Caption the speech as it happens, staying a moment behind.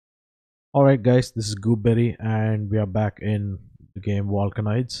Alright guys, this is Gooberry and we are back in the game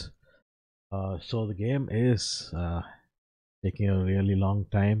Volcanoids. So the game is taking a really long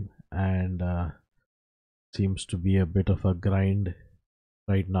time and seems to be a bit of a grind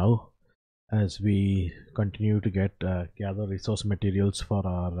right now as we continue to gather resource materials for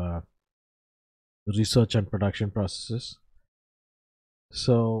our research and production processes.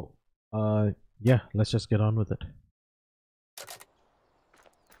 So yeah, let's just get on with it.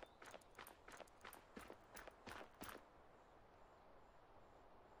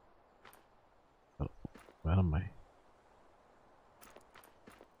 Oh, where am I?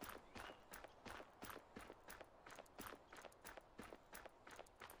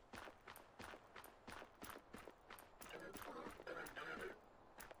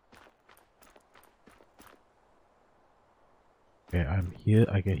 Okay, I'm here.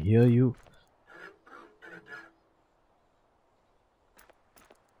 I can hear you.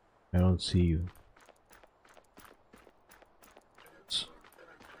 I don't see you.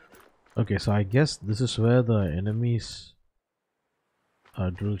 Okay, so I guess this is where the enemy's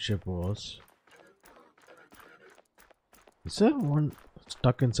drill ship was. Is there one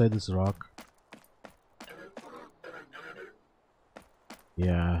stuck inside this rock?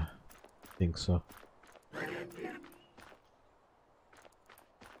 Yeah, I think so.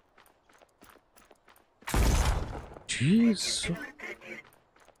 Jeez.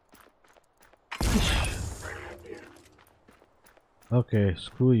 Okay,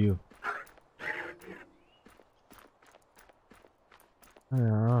 screw you.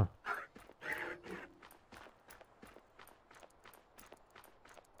 Yeah.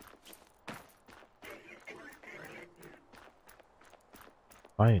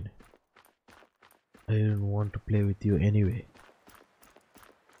 Fine. I didn't want to play with you anyway.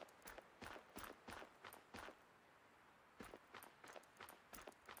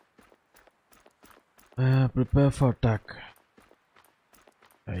 Prepare for attack.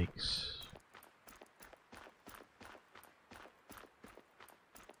 Yikes.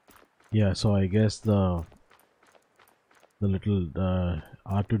 Yeah, so I guess the little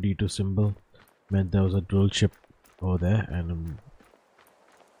R2D2 symbol meant there was a drill ship over there, and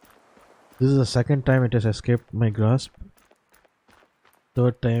this is the second time it has escaped my grasp.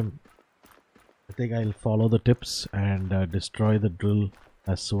 Third time, I think I'll follow the tips and destroy the drill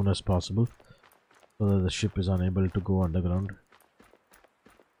as soon as possible so that the ship is unable to go underground.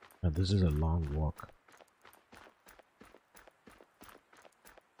 And this is a long walk.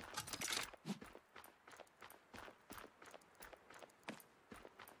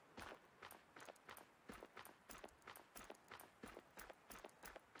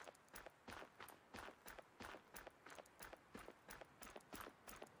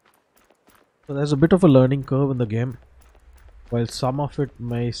 So there's a bit of a learning curve in the game. While some of it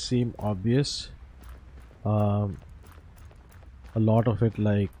may seem obvious, a lot of it,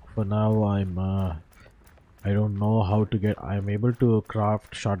 like for now, I don't know how to get. I'm able to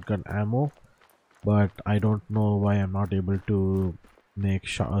craft shotgun ammo, but I don't know why I'm not able to make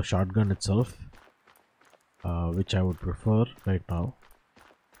a shotgun itself, which I would prefer right now.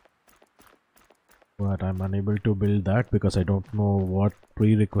 But I'm unable to build that because I don't know what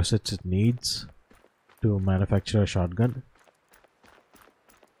prerequisites it needs to manufacture a shotgun.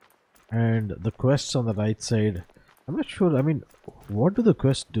 And the quests on the right side, I'm not sure. I mean, what do the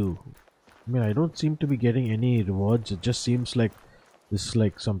quests do? I mean, I don't seem to be getting any rewards. It just seems like this is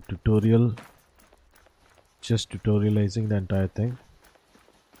like some tutorial, just tutorializing the entire thing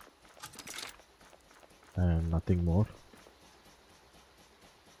and nothing more.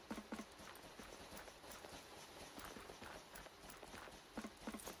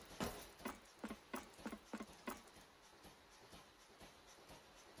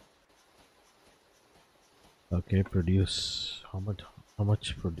 Okay, produce how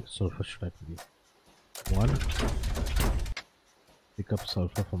much produce sulfur should I produce? 1. Pick up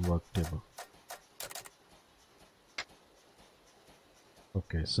sulfur from work table.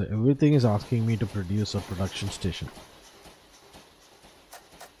 Okay, so everything is asking me to produce a production station.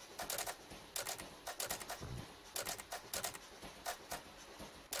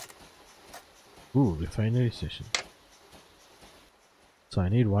 Ooh, refinery station. So I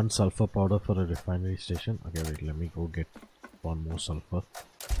need 1 sulfur powder for a refinery station. Okay, wait, let me go get 1 more sulfur.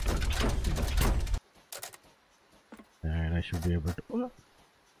 And I should be able to... Oh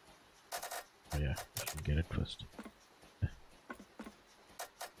yeah, I should get it first.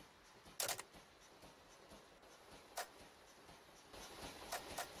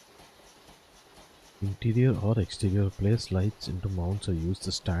 Interior or exterior, place lights into mounts or use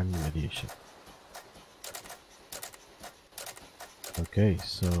the stand variation. Okay,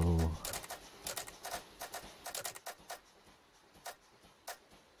 so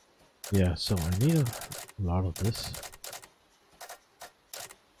Yeah, so I need a lot of this.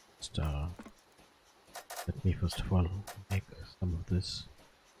 Just, let me first of all make some of this.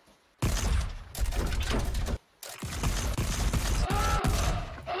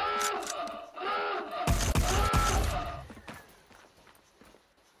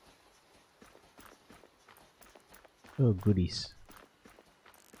 Oh, goodies.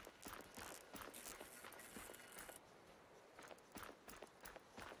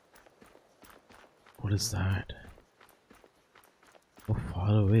 What is that? How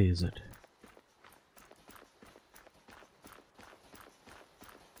far away is it?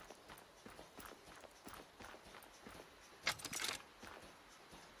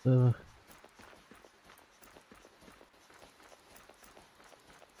 Uh,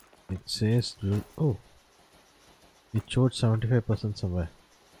 it says drill. Oh, it showed 75% somewhere.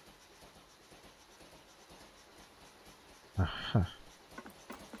 Aha.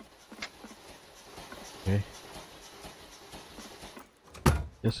 Okay.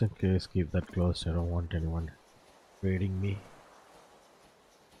 Just in case, keep that closed. I don't want anyone raiding me.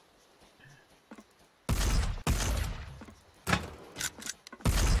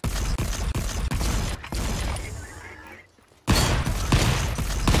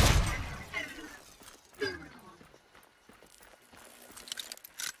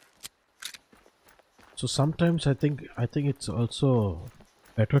 So sometimes I think it's also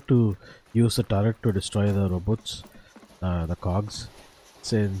better to use the turret to destroy the robots, the cogs,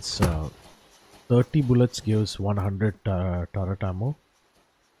 since 30 bullets gives 100 turret ammo,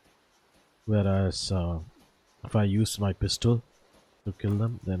 whereas if I use my pistol to kill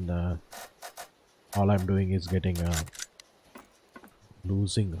them, then all I'm doing is getting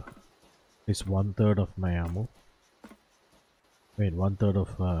losing at least one third of my ammo. Wait, one third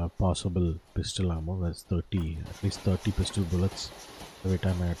of possible pistol ammo. That's 30, at least 30 pistol bullets every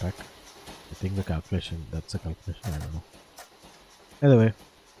time I attack. I think that's a calculation, I don't know. Anyway,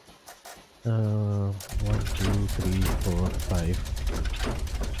 1, 2, 3, 4, 5.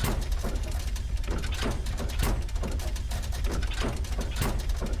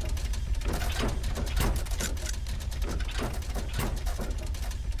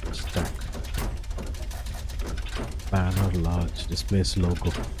 Stack. Banner large, displays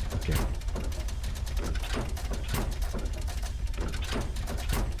logo. Okay.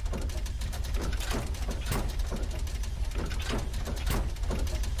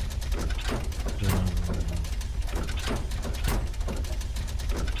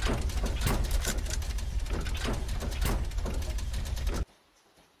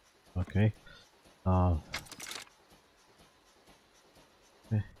 Okay. Okay.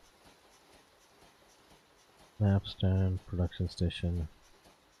 Map stand, production station.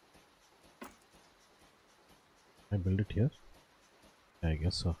 I build it here? I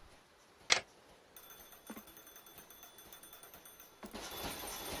guess so.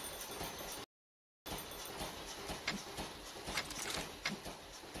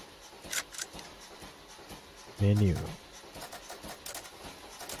 Menu.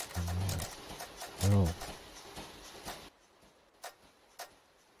 Oh.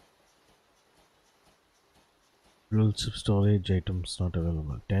 Drillship storage items not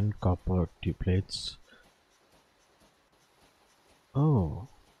available. 10 copper tube plates. Oh.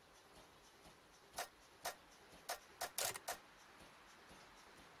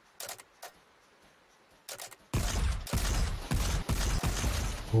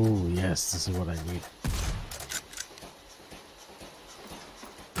 Oh, yes, this is what I need.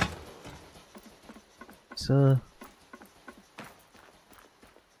 So.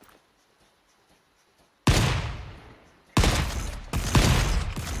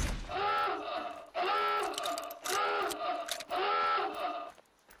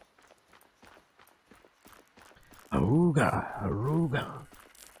 Aruga, Aruga.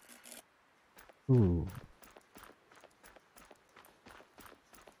 Ooh.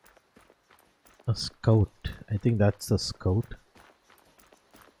 A scout. I think that's a scout.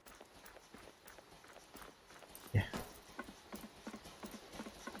 Yeah.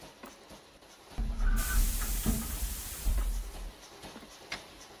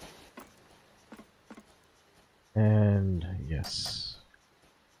 And yes.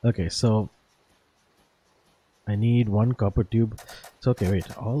 Okay, so I need one copper tube. It's okay,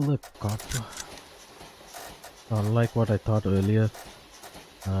 wait. All the copper. Unlike what I thought earlier,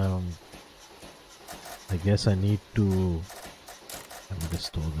 I guess I need to. Let me just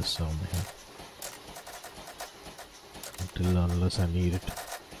store this down here. Unless I need it.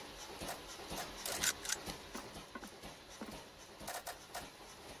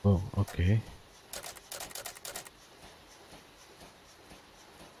 Oh, okay.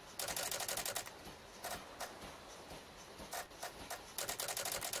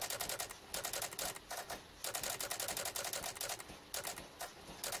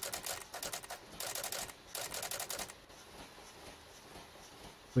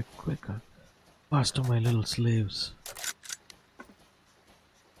 Quick, quick. Faster, my little slaves.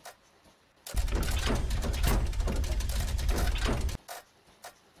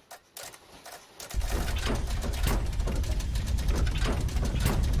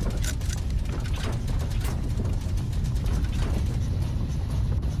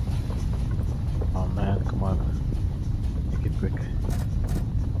 Oh man, come on. Make it quick.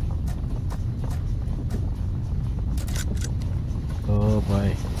 Oh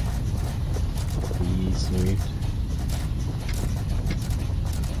boy. Please wait.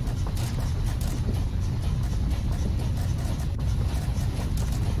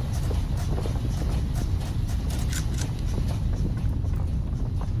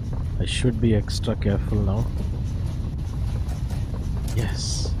 I should be extra careful now.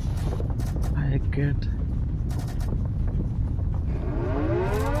 Yes. I get.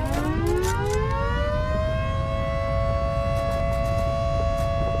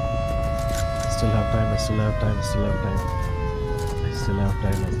 Still have time, I still have time, I still have time. I still have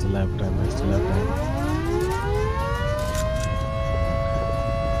time, I still have time, I still have time.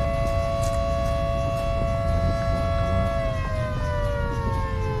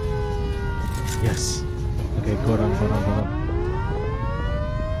 Yes. Okay, go down, go down, go down.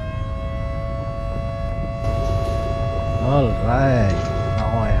 Alright.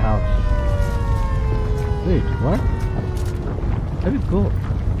 Now I have. Wait, what? Where did it go?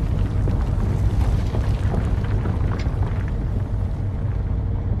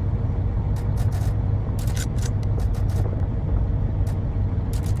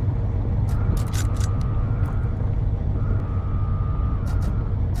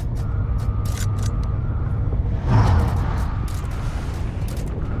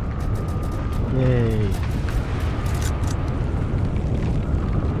 Yay.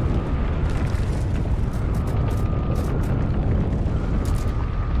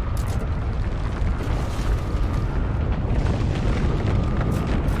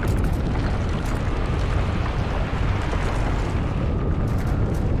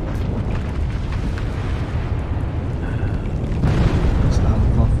 It's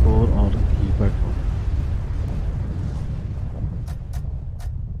Alpha 4 or keypad 4.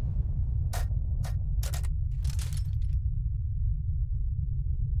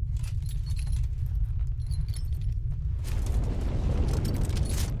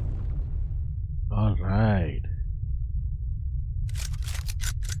 Alright.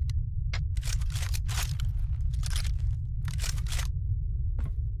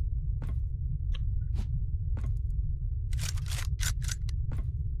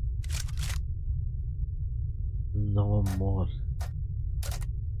 No more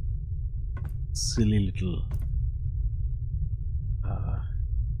silly little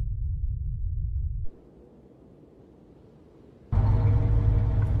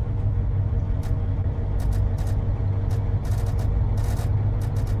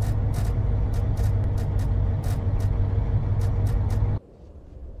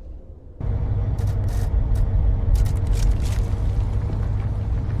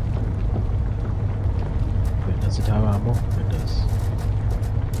does it have ammo? It does.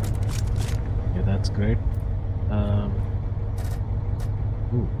 Yeah, that's great.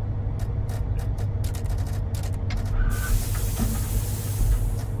 Ooh.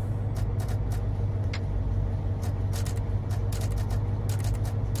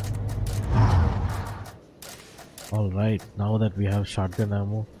 Alright, now that we have shotgun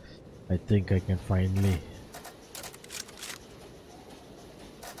ammo, I think I can finally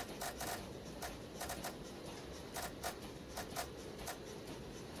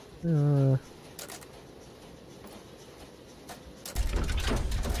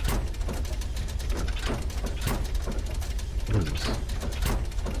what is this?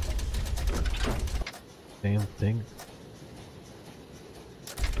 Same thing.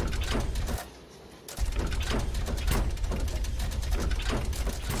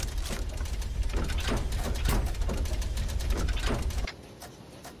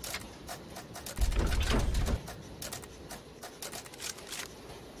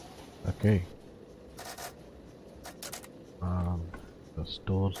 Okay. Let's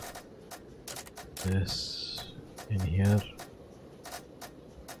store this in here.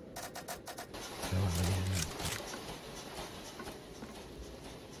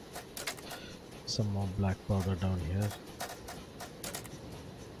 Some more black powder down here.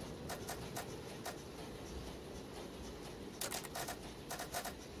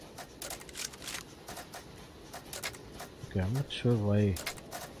 Okay, I'm not sure why.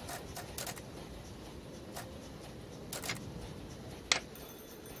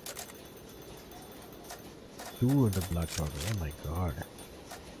 Two in the black powder. Oh my god.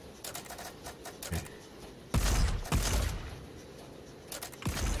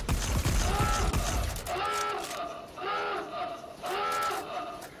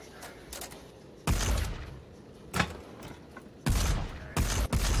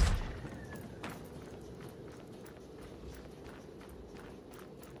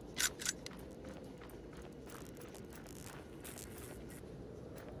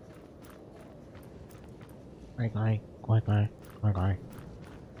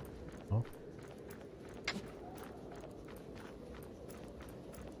 Oh.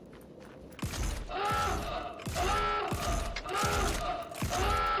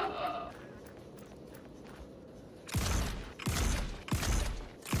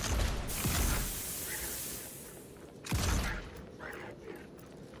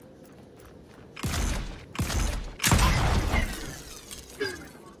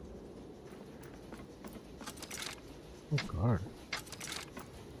 Oh god.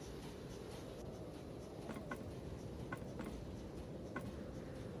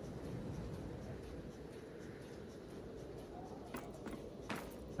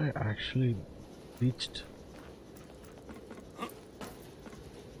 I actually reached.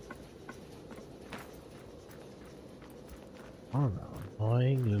 Oh no,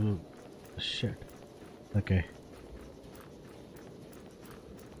 annoying little shit. Okay.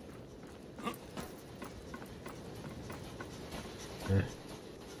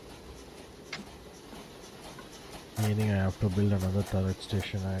 Meaning I have to build another turret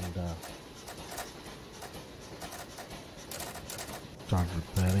station and start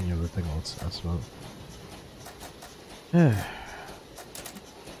repairing everything else as well. Let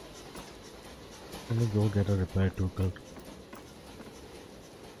me go get a repair tool.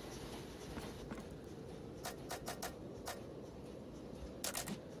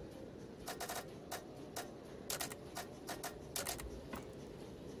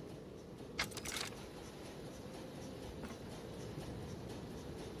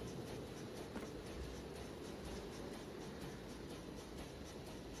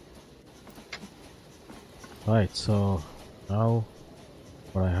 Right, so now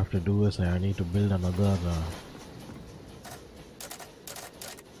what I have to do is I need to build another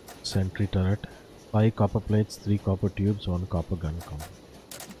sentry turret. 5 copper plates, 3 copper tubes, 1 copper gun comb.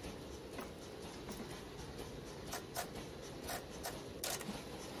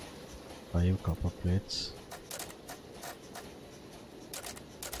 Five copper plates,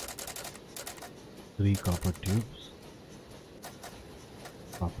 3 copper tubes,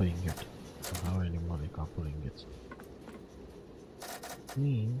 copper ingot. I don't have any more copper ingots.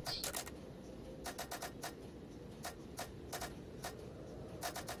 Means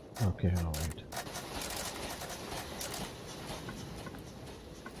okay, I'll wait.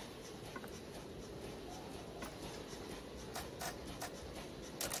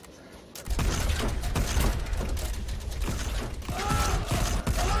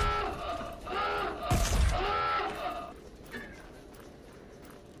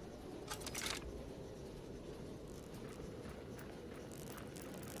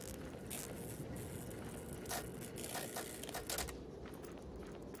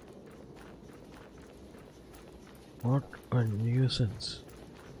 What a nuisance.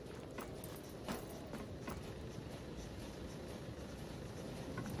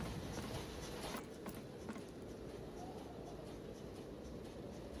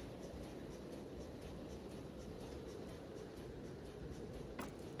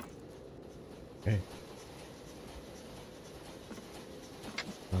 Okay.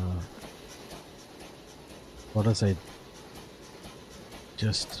 What does I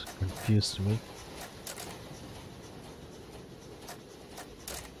just confused me?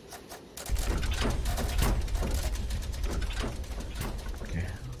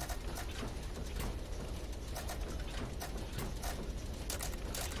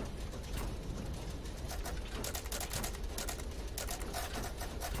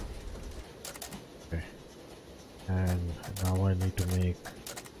 And now I need to make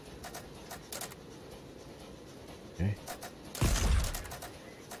okay.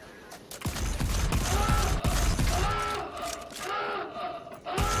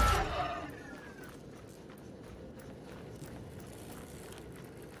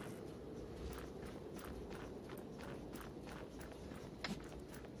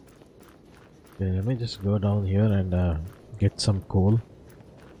 Okay, let me just go down here and get some coal.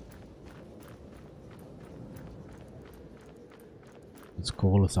 This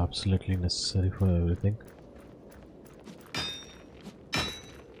coal is absolutely necessary for everything.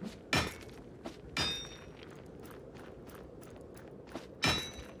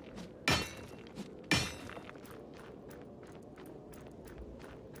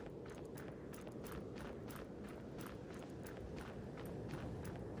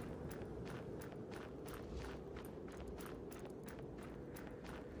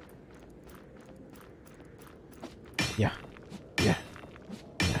 Yeah.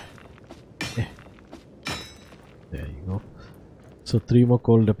 There you go. So 3 more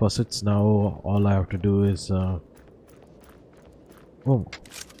coal deposits. Now all I have to do is oh,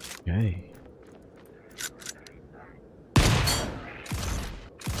 okay.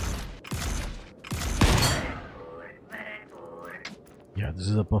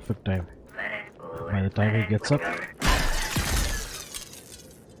 is the perfect time. By the time he gets up,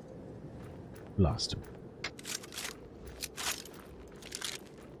 blast him.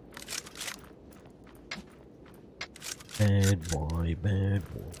 Bad boy, bad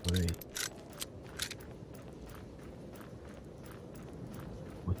boy.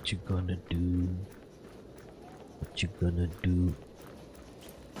 What you gonna do? What you gonna do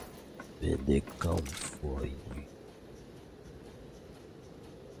when they come for you?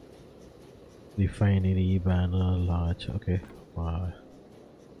 Refinery banner large. Okay, I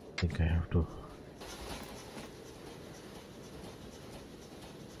think I have to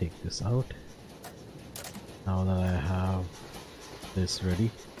take this out. Now that I have this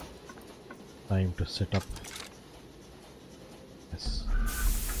ready, time to set up. Yes.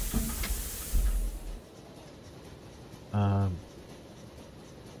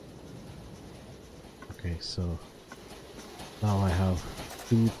 Okay, so now I have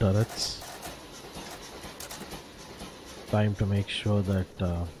 2 turrets. Time to make sure that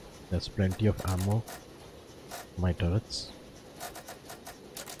there's plenty of ammo for my turrets,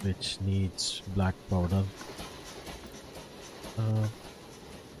 which needs black powder.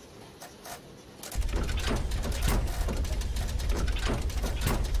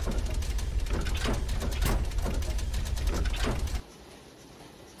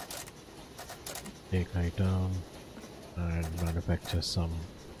 Take item and manufacture some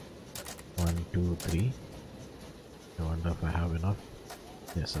 1, 2, 3. I wonder if I have enough.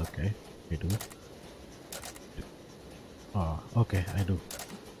 Yes, okay, I do. Oh, okay, I do.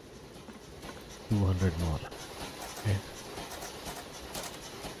 200 more. Okay.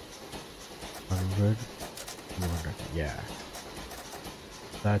 100, 200. Yeah.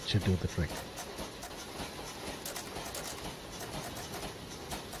 That should do the trick.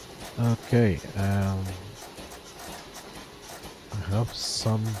 Okay, I have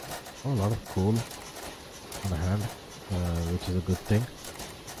a lot of coal on hand, which is a good thing.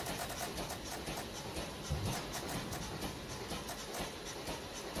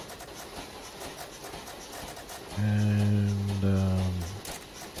 And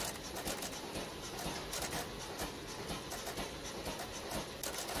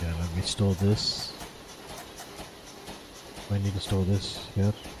yeah, let me store this. I need to store this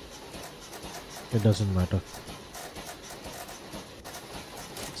here. It doesn't matter.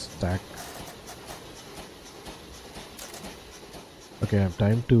 Stack. Okay, I have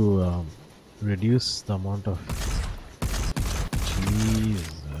time to reduce the amount of.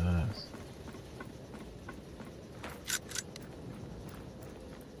 Jesus.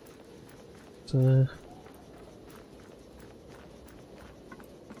 So,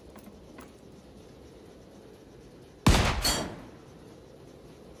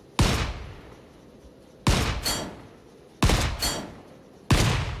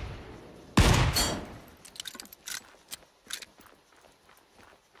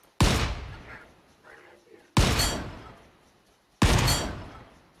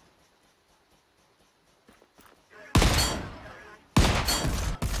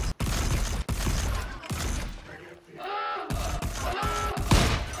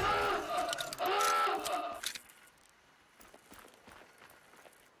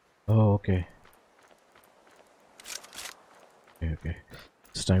 oh, okay. Okay.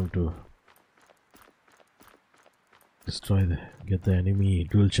 It's time to get the enemy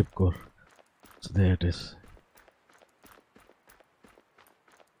drillship core. So there it is.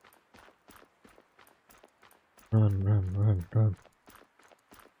 Run.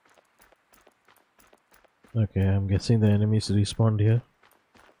 Okay, I'm guessing the enemies respawned here.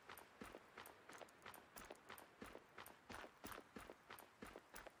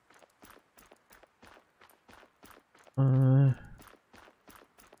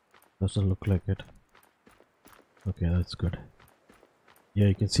 Doesn't look like it. Okay, that's good. Yeah,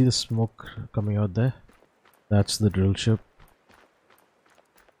 you can see the smoke coming out there. That's the drill ship.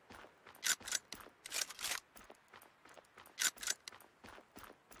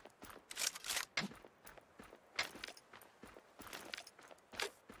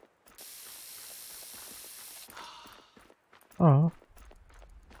 Oh,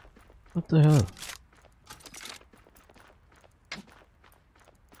 what the hell?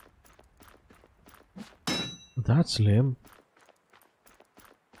 That's lame.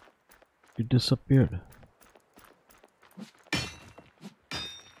 It disappeared.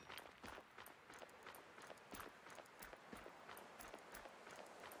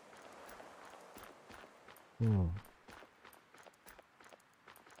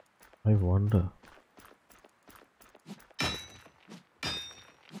 I wonder.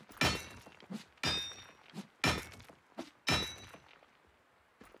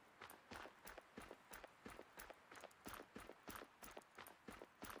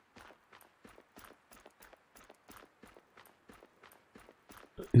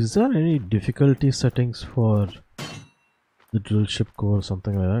 Is there any difficulty settings for the drill ship core or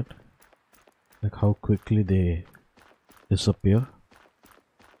something like that? Like how quickly they disappear?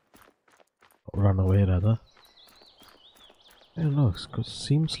 Or run away rather? I don't know, it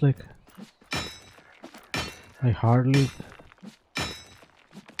seems like I hardly...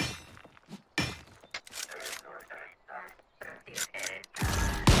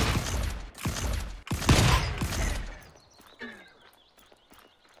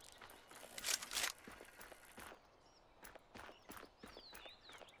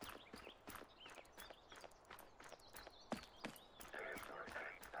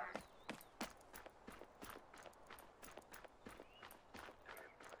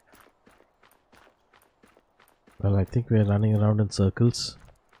 Well, I think we're running around in circles.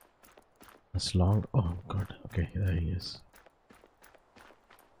 As long... Oh god, okay, there he is.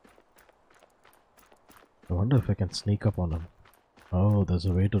 I wonder if I can sneak up on him. Oh, there's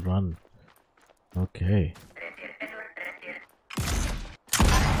a way to run. Okay.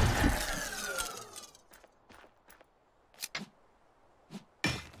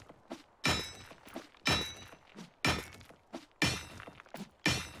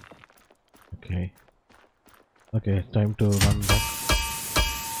 Okay. Okay, time to run back.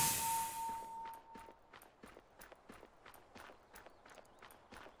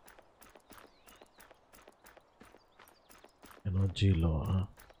 Energy low, huh?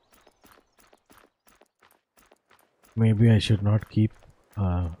 Maybe I should not keep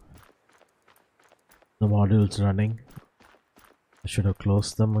the modules running. I should have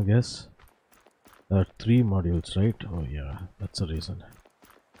closed them, I guess. There are 3 modules, right? Oh yeah, that's the reason.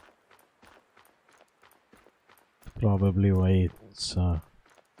 Probably why it's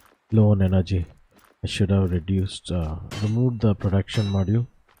low on energy. I should have removed the production module,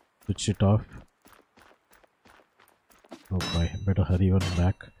 switched it off. Oh boy, better hurry on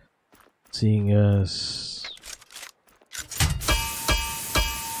back. Seeing as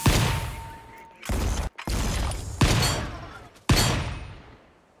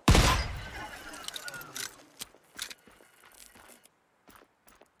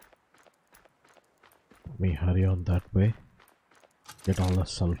let me hurry on that way. Get all the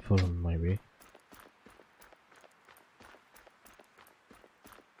sulfur on my way.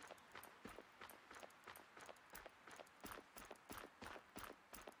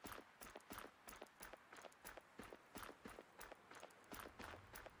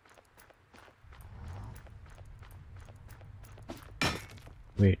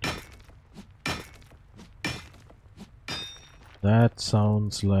 Wait. That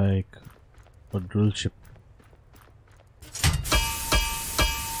sounds like a drill ship.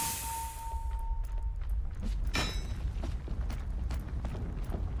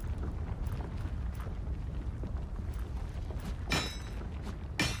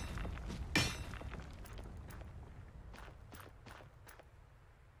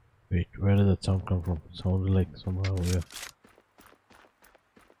 Wait, where did that sound come from? Sounded like somewhere over here.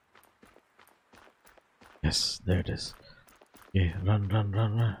 Yes, there it is. Okay, run, run,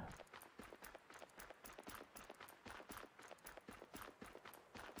 run, run.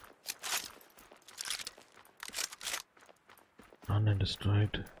 Run and destroy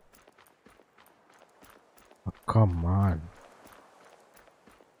it. Oh, come on.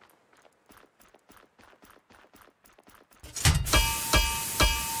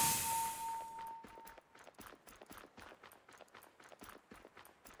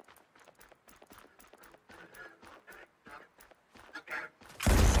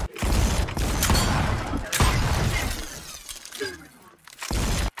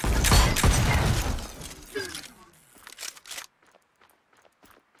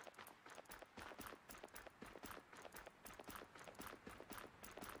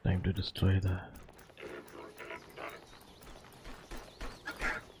 Time to destroy the...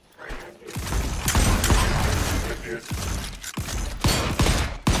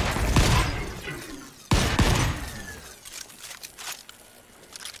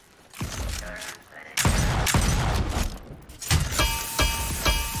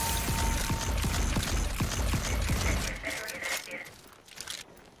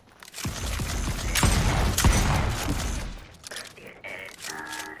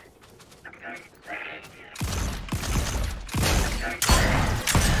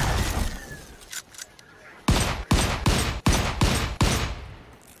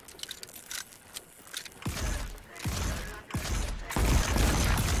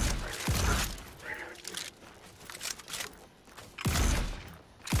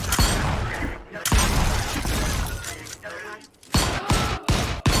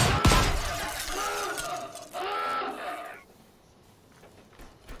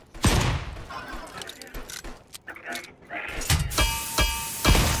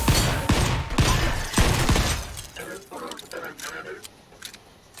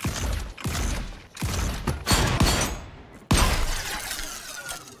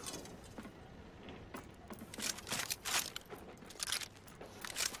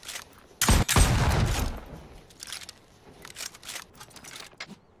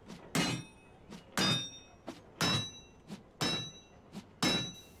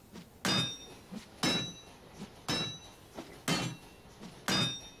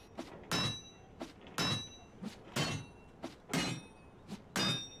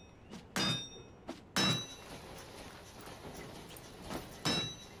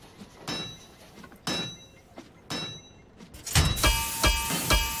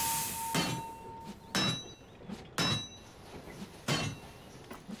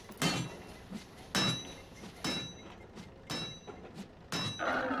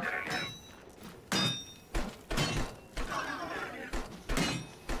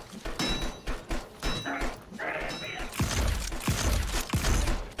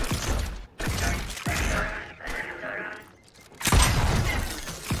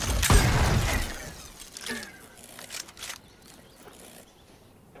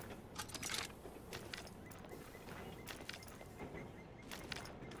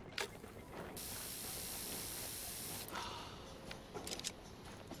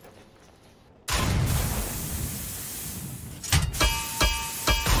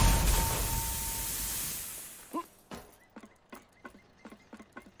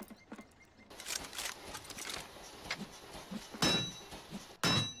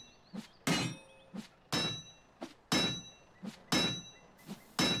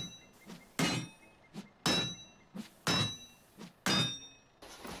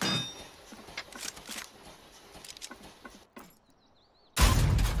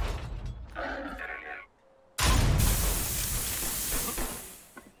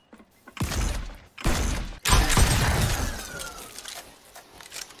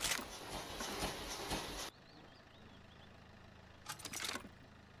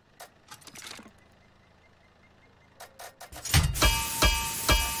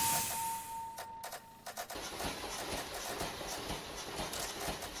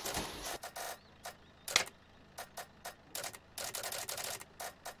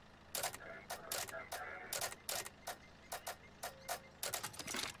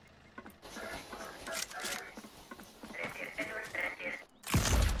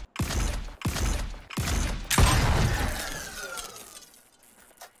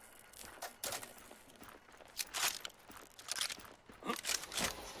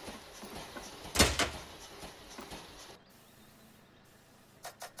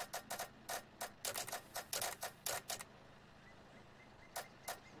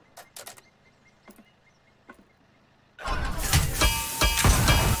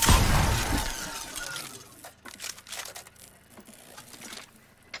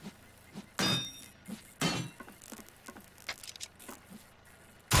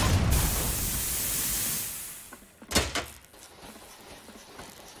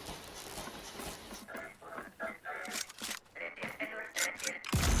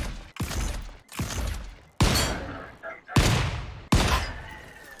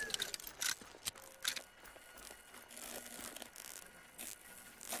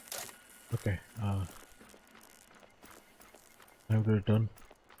 time to return.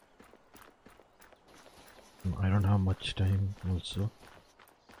 I don't have much time also.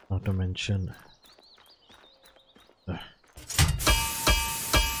 Not to mention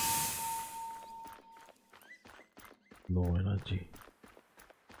low energy.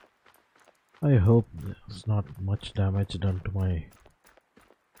 I hope there's not much damage done to my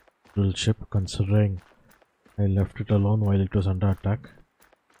drill ship, considering I left it alone while it was under attack.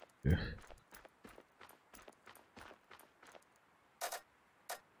 Yeah.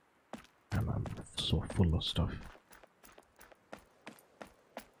 And I'm so full of stuff.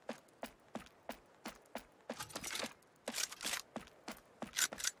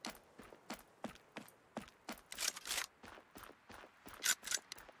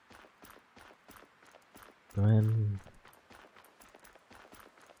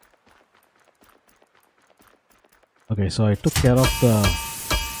 Okay, so I took care of the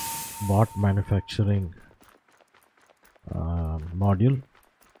bot manufacturing module.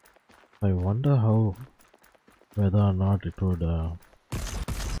 I wonder whether or not it would oh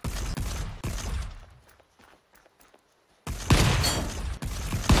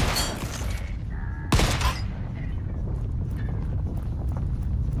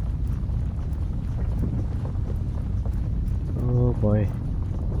boy,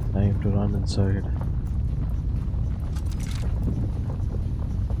 time to run inside.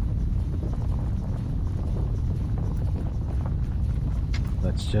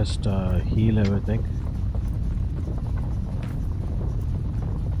 Let's just heal everything.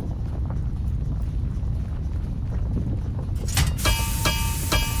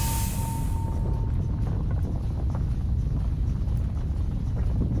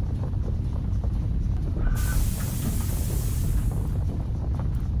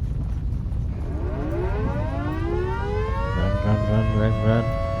 Run.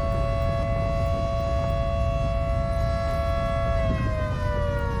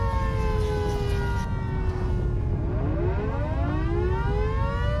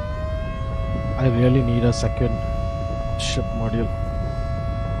 I really need a second ship module.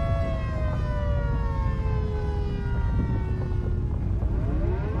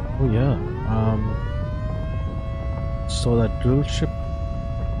 Oh yeah. So that drill ship,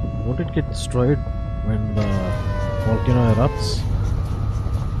 won't it get destroyed when the volcano erupts?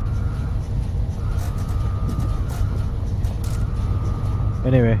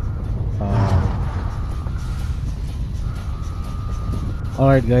 Anyway, all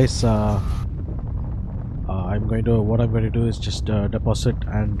right, guys. What I'm going to do is just deposit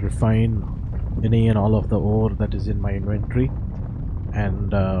and refine any and all of the ore that is in my inventory,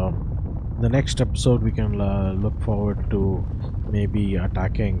 and the next episode we can look forward to maybe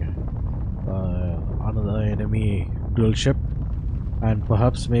attacking another enemy drill ship, and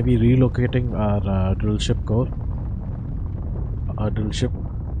perhaps maybe relocating our drill ship.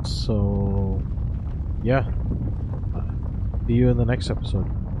 So yeah, see you in the next episode.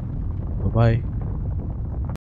 Bye bye.